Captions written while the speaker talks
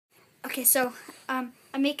Okay, so I'm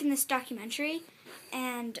making this documentary,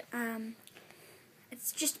 and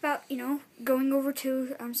it's just about, going over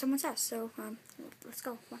to someone's house. So let's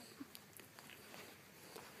go. Come on.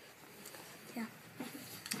 Yeah,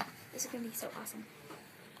 this is gonna be so awesome.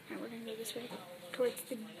 All right, we're gonna go this way towards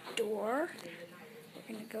the door.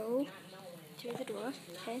 We're gonna go to the door.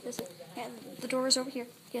 Okay, the door is over here.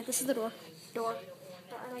 Yeah, this is the door. Door.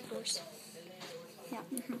 I like doors. Yeah.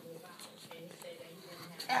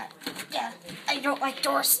 Yeah, I don't like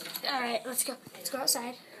doors. Alright, let's go. Let's go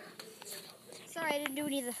outside. Sorry, I didn't do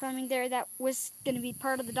any of the filming there. That was going to be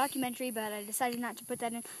part of the documentary, but I decided not to put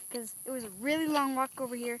that in because it was a really long walk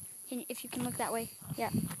over here. If you can look that way. Yeah,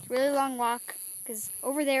 really long walk because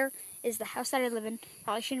over there is the house that I live in.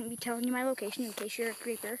 Probably shouldn't be telling you my location in case you're a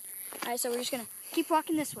creeper. Alright, so we're just going to keep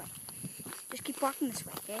walking this way. Just keep walking this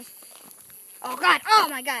way, okay? Oh, God. Oh,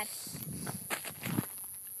 my God.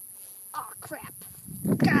 Oh, crap.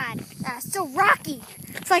 God, it's so rocky.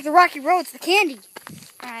 It's like the rocky roads, the candy.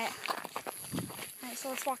 Alright, so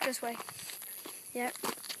let's walk this way. Yep,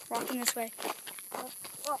 walking this way.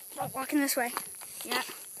 Walking this way. Yeah.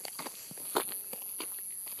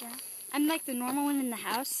 Yeah. I'm like the normal one in the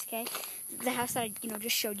house, okay? The house that I,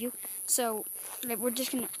 just showed you. So, we're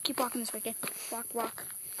just gonna keep walking this way, okay? Walk, walk.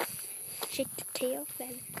 Shake the tail,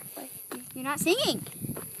 baby. You're not singing.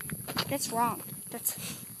 That's wrong.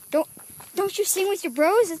 Don't you sing with your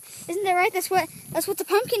bros? Isn't that right? That's what the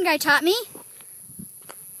pumpkin guy taught me.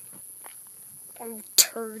 Oh,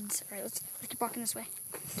 turds. All right, let's keep walking this way.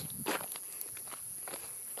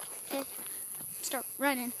 Okay, start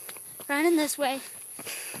running. Running this way.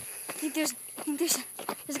 I think there's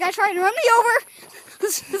a guy trying to run me over.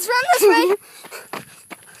 Let's run this way.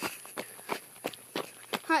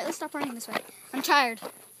 All right, let's stop running this way. I'm tired.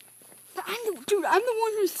 But I'm the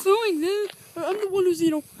one who's filming this. I'm the one who's,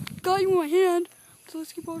 got you in my hand, so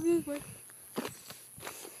let's keep walking this way.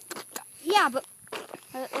 Yeah, but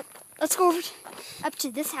let's go up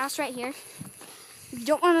to this house right here. You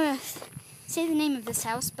don't want to say the name of this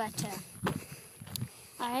house, but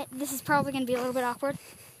alright, this is probably going to be a little bit awkward.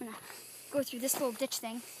 I'm going to go through this little ditch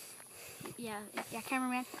thing. Yeah,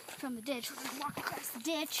 cameraman, from the ditch. We're going to walk across the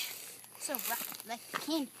ditch. So rocky, like the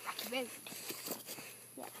candy, rocky road.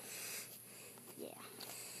 Yeah.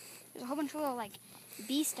 There's a whole bunch of little,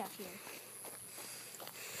 bee stuff here.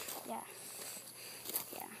 Yeah.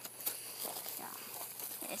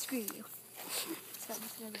 Screw you. Let's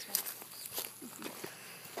go this way.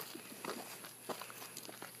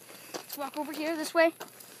 Let's walk over here this way.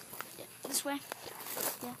 Yeah, this way.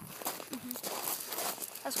 Yeah.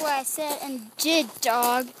 That's what I said and did,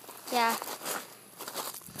 dog. Yeah.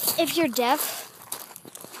 If you're deaf,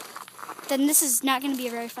 then this is not going to be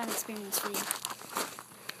a very fun experience for you.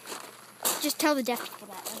 Just tell the deaf people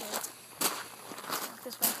that. Walk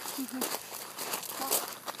this way.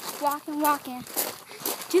 Walking.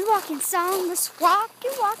 Do the walking song. Let's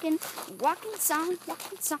walking song. Walking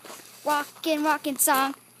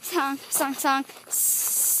song.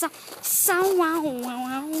 Song. Wow.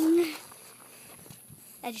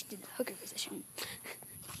 I just did the hooker position.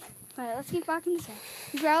 Alright, let's keep walking this way.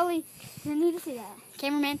 You probably didn't need to see that.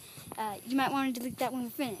 Cameraman, you might want to delete that when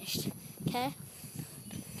we're finished. Okay?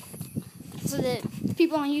 So that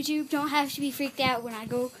people on YouTube don't have to be freaked out when I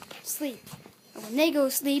go to sleep. Or when they go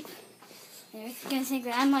to sleep, they're going to think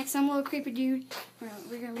that I'm like some little creepy dude.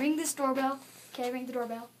 We're going to ring this doorbell. Okay, ring the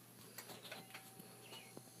doorbell.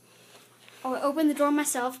 I'll open the door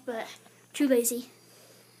myself, but too lazy.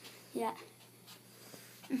 Yeah.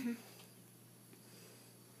 Oh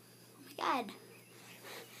my God.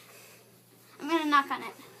 I'm going to knock on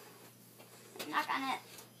it. Knock on it.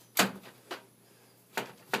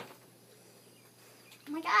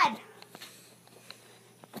 Oh my God.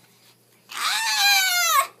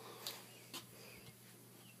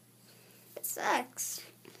 It sucks.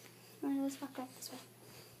 Alright, let's walk back this way.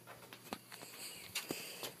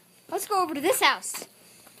 Let's go over to this house.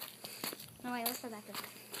 No, wait, let's go back there.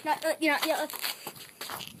 No,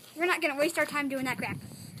 we're not going to waste our time doing that crap.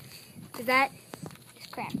 Because that is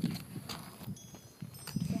crap. Okay.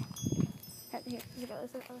 Here,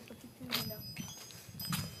 let's look through the window.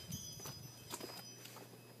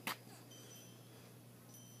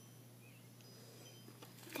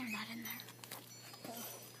 They're not in there.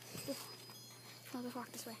 No, let's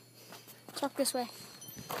walk this way. Let's walk this way.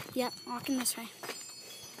 Yep, walking this way.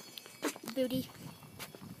 Booty.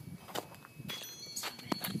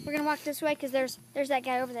 We're gonna walk this way because there's that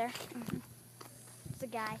guy over there. It's a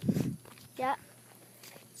guy. Yep.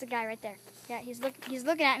 It's a guy right there. Yeah, he's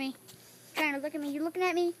looking at me. Trying to look at me. You looking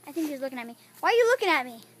at me? I think he's looking at me. Why are you looking at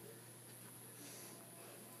me?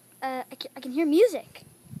 I can hear music.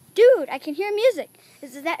 Dude, I can hear music.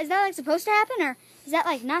 Is that like supposed to happen, or is that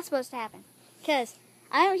like not supposed to happen? Because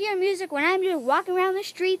I don't hear music when I'm just walking around the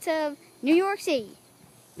streets of New York City,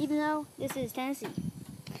 even though this is Tennessee.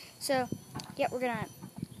 So, yeah, we're gonna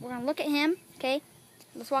look at him. Okay,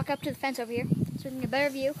 let's walk up to the fence over here so we can get a better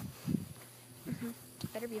view.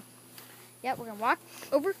 Better view. Yeah, we're gonna walk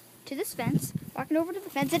over to this fence. Walking over to the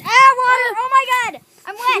fence and water! Oh my God!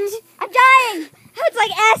 I'm wet! I'm dying! It's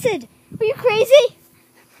like acid! Are you crazy?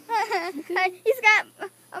 He's got.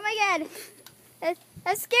 Oh my God!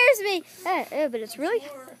 That scares me. But it's really.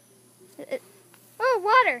 Oh,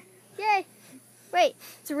 water! Yay! Wait,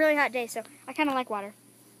 it's a really hot day, so I kind of like water.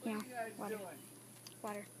 You know,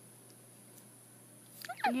 water.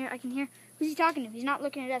 I can hear. Who's he talking to? He's not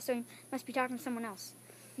looking at us, so he must be talking to someone else.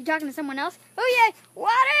 You talking to someone else? Oh yeah,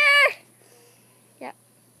 water! Yeah.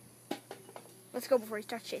 Let's go before he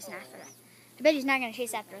starts chasing after us. I bet he's not gonna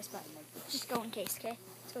chase after us, but just go in case, okay?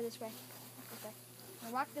 Let's go this way.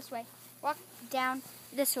 Walk this way. Walk down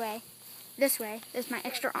this way. This way. There's my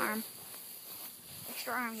extra arm.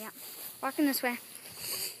 Extra arm, yeah. Walking this way.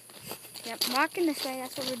 Yep, walking this way.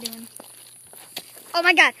 That's what we're doing. Oh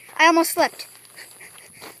my God! I almost slipped.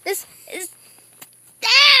 This is.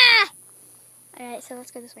 Ah! Alright, so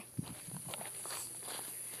let's go this way.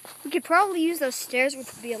 We could probably use those stairs,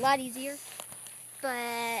 which would be a lot easier,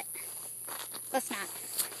 but let's not.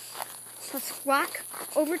 Let's walk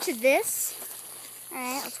over to this.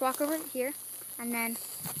 Alright, let's walk over here, and then.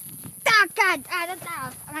 Oh God!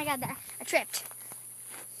 Oh my God! I tripped.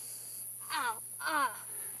 Oh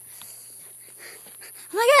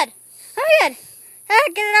my God! Oh my God!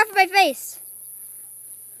 Get it off of my face!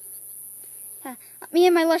 Me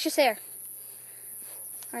and my luscious hair.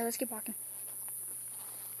 Alright, let's keep walking.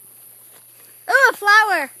 Oh, a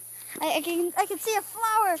flower! I can see a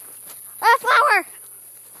flower. A flower!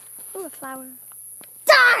 Oh, a flower.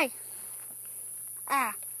 Die!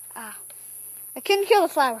 I couldn't kill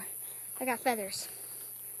the flower. I got feathers.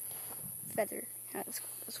 Feather. Alright,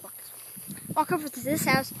 let's walk this way. Walk over to this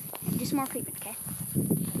house and do some more creeping, okay?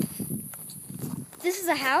 This is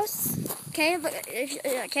a house, okay?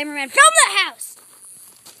 Cameraman, film that house!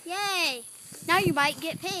 Yay! Now you might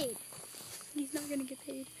get paid. He's not gonna get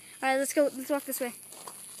paid. Alright, let's go. Let's walk this way.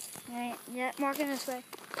 Alright, yeah, walking this way.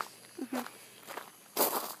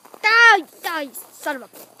 Oh, you son of a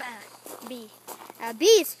bee.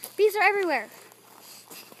 Bees are everywhere.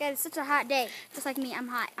 God, it's such a hot day. Just like me, I'm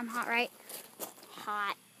hot. I'm hot, right?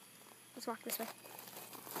 Hot. Let's walk this way.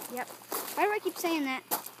 Yep. Why do I keep saying that?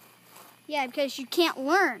 Yeah, because you can't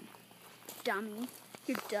learn. Dummy.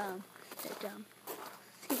 You're dumb. You're dumb.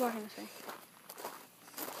 Let's keep walking this way.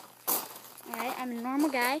 Alright, I'm a normal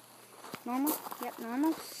guy. Normal? Yep,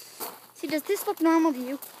 normal. See, does this look normal to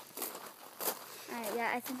you? Alright,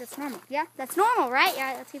 yeah, I think that's normal. Yeah, that's normal, right?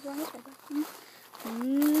 Yeah, let's keep going this way.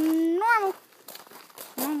 Normal.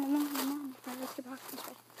 Normal. Alright, let's keep walking this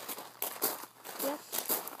way.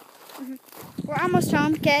 Yep. We're almost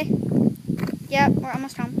home, okay? Yep, we're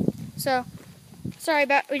almost home. So, sorry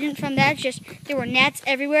about we didn't film that. It's just there were gnats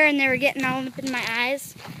everywhere, and they were getting all up in my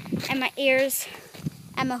eyes and my ears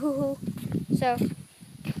and my hoo-hoo. So,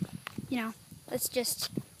 you know, let's just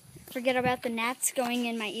forget about the gnats going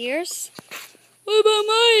in my ears. What about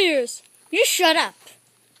my ears? You shut up.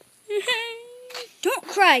 Don't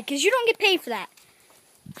cry, because you don't get paid for that.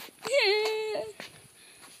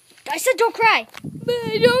 I said don't cry. But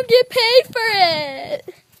I don't get paid for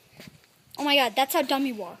it. Oh my God, that's how dumb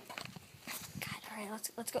you are. God, all right,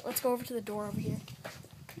 let's go over to the door over here.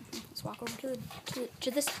 Let's walk over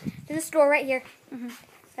to this door right here.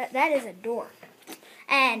 That is a door.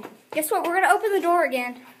 And guess what? We're gonna open the door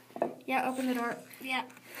again. Yeah, open the door. Yeah.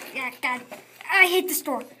 God, I hate this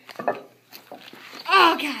door.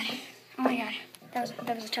 Oh God. Oh my God.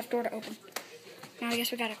 That was a tough door to open. Now I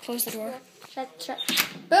guess we gotta close the door. Shut.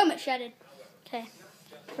 Boom! It shutted. Okay.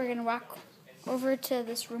 We're gonna walk over to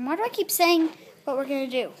this room. Why do I keep saying what we're gonna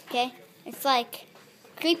do? Okay. It's like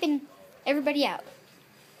creeping everybody out.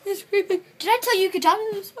 It's creeping. Did I tell you could talk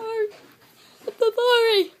to this? Sorry.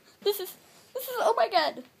 This is. Oh my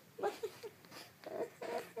God.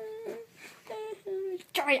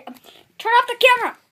 Turn off the camera.